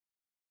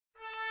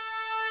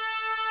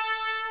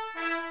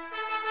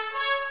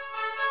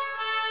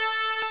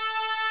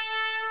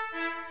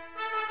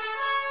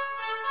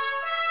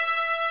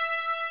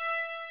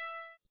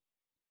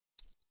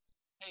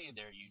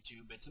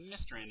YouTube, it's a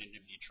Mr.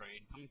 Anonymity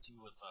Trade coming to you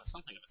with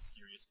something of a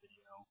serious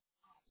video.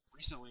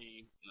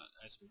 Recently,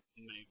 as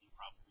many of you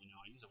probably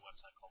know, I use a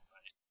website called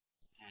Reddit,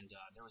 and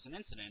there was an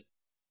incident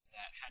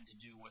that had to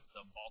do with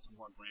the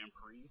Baltimore Grand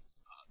Prix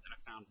that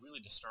I found really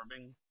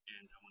disturbing,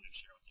 and I wanted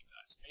to share with you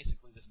guys.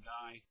 Basically, this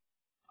guy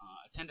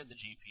attended the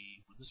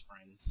GP with his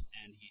friends,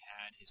 and he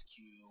had his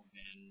cube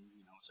and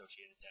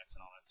associated decks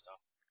and all that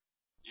stuff.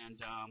 And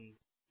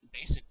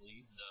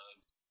basically,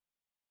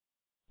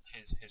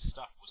 his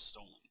stuff was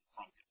stolen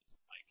from him,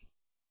 like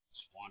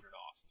just wandered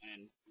off.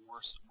 And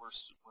worst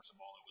of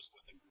all, it was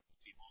with a group of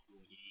people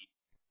who he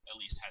at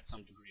least had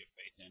some degree of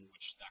faith in,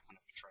 which that kind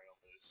of betrayal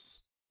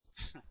is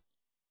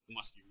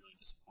must be really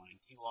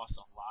disappointing. He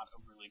lost a lot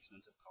of really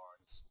expensive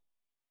cards,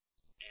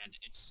 and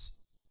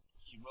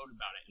he wrote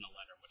about it in a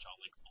letter, which I'll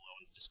link below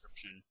in the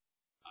description.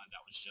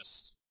 That was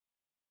just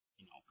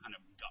kind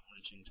of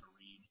gut-wrenching to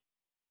read.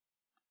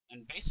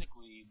 And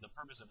basically, the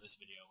purpose of this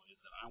video is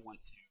that I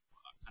want to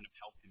kind of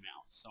help him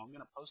out. So I'm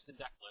going to post the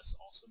deck list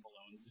also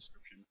below in the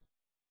description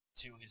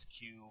to his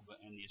cube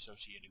and the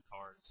associated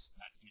cards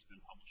that he's been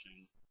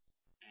publishing.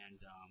 And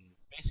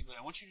basically,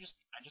 I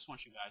just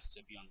want you guys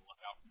to be on the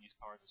lookout for these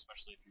cards,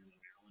 especially if you're in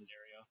the Maryland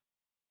area,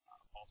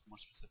 Baltimore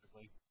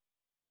specifically.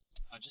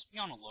 Just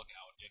be on the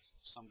lookout if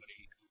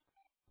somebody who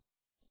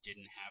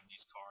didn't have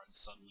these cards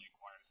suddenly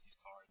acquires these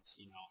cards.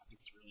 I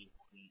think it's really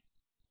important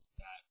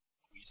that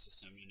we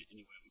assist him in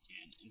any way we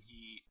can. And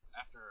he,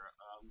 after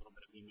a little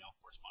bit of email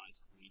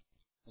correspondence with me,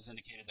 has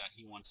indicated that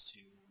he wants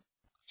to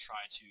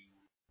try to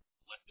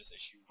let this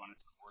issue run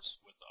its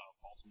course with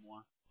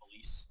Baltimore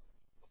police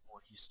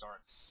before he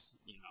starts,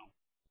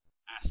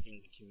 asking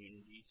the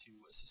community to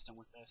assist him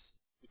with this.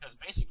 Because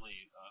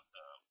basically,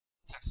 the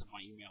text of my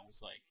email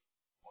was like,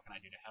 "What can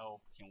I do to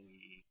help? Can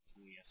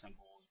we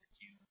assemble your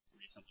queue?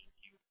 Reassemble your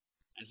queue?"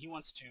 And he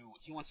wants to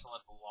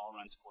let the law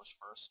run its course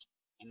first.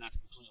 And that's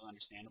completely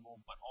understandable,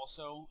 but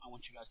also, I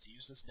want you guys to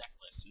use this deck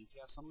list, and if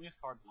you have some of these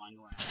cards lying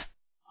around,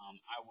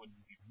 I would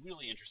be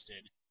really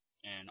interested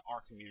in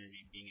our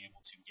community being able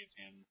to give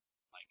him,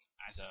 like,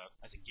 as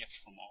a gift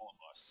from all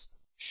of us,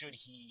 should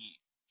he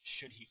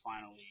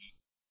finally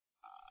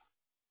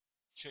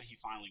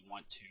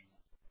want to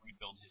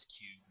rebuild his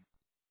cube,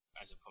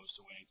 as opposed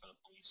to waiting for the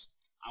police.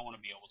 I want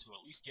to be able to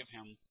at least give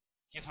him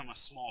a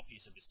small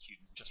piece of his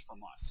cube, just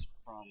from us,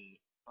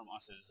 from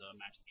us as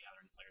Magic the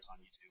Gathering players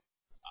on YouTube.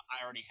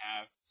 I already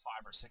have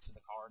 5 or 6 of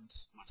the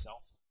cards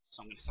myself, so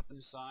I'm going to set them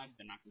aside.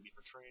 They're not going to be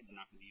for trade, they're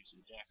not going to be used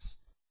in decks.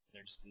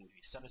 They're just going to be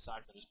set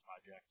aside for this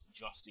project,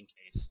 just in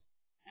case.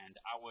 And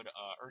I would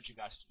urge you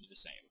guys to do the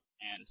same.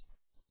 And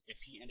if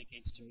he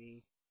indicates to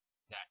me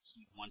that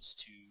he wants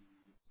to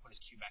put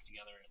his queue back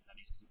together, and that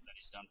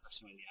he's done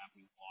pursuing the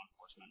avenue of law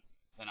enforcement,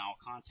 then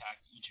I'll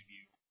contact each of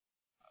you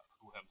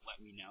who have let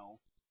me know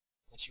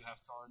that you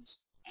have cards,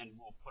 and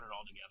we'll put it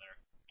all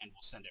together. And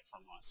we'll send it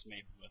from us,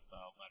 maybe with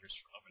letters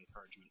of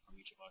encouragement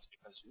from each of us,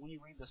 because when you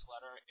read this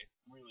letter, it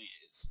really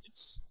is,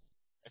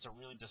 it's a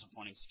really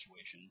disappointing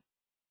situation,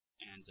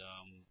 and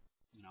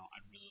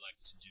I'd really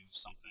like to do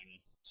something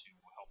to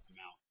help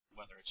him out,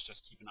 whether it's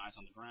just keeping eyes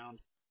on the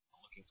ground,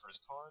 looking for his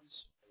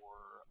cards,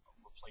 or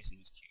replacing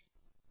his cube.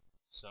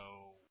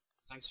 So,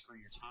 thanks for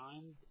your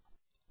time.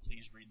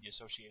 Please read the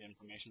associated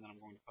information that I'm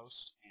going to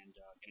post, and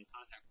get in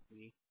contact with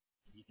me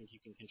if you think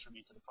you can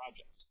contribute to the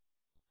project.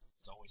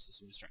 As always, this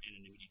is Mr.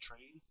 Anonymity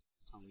Trade,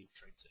 telling you to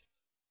trade safe,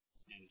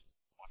 and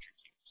watch your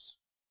cue.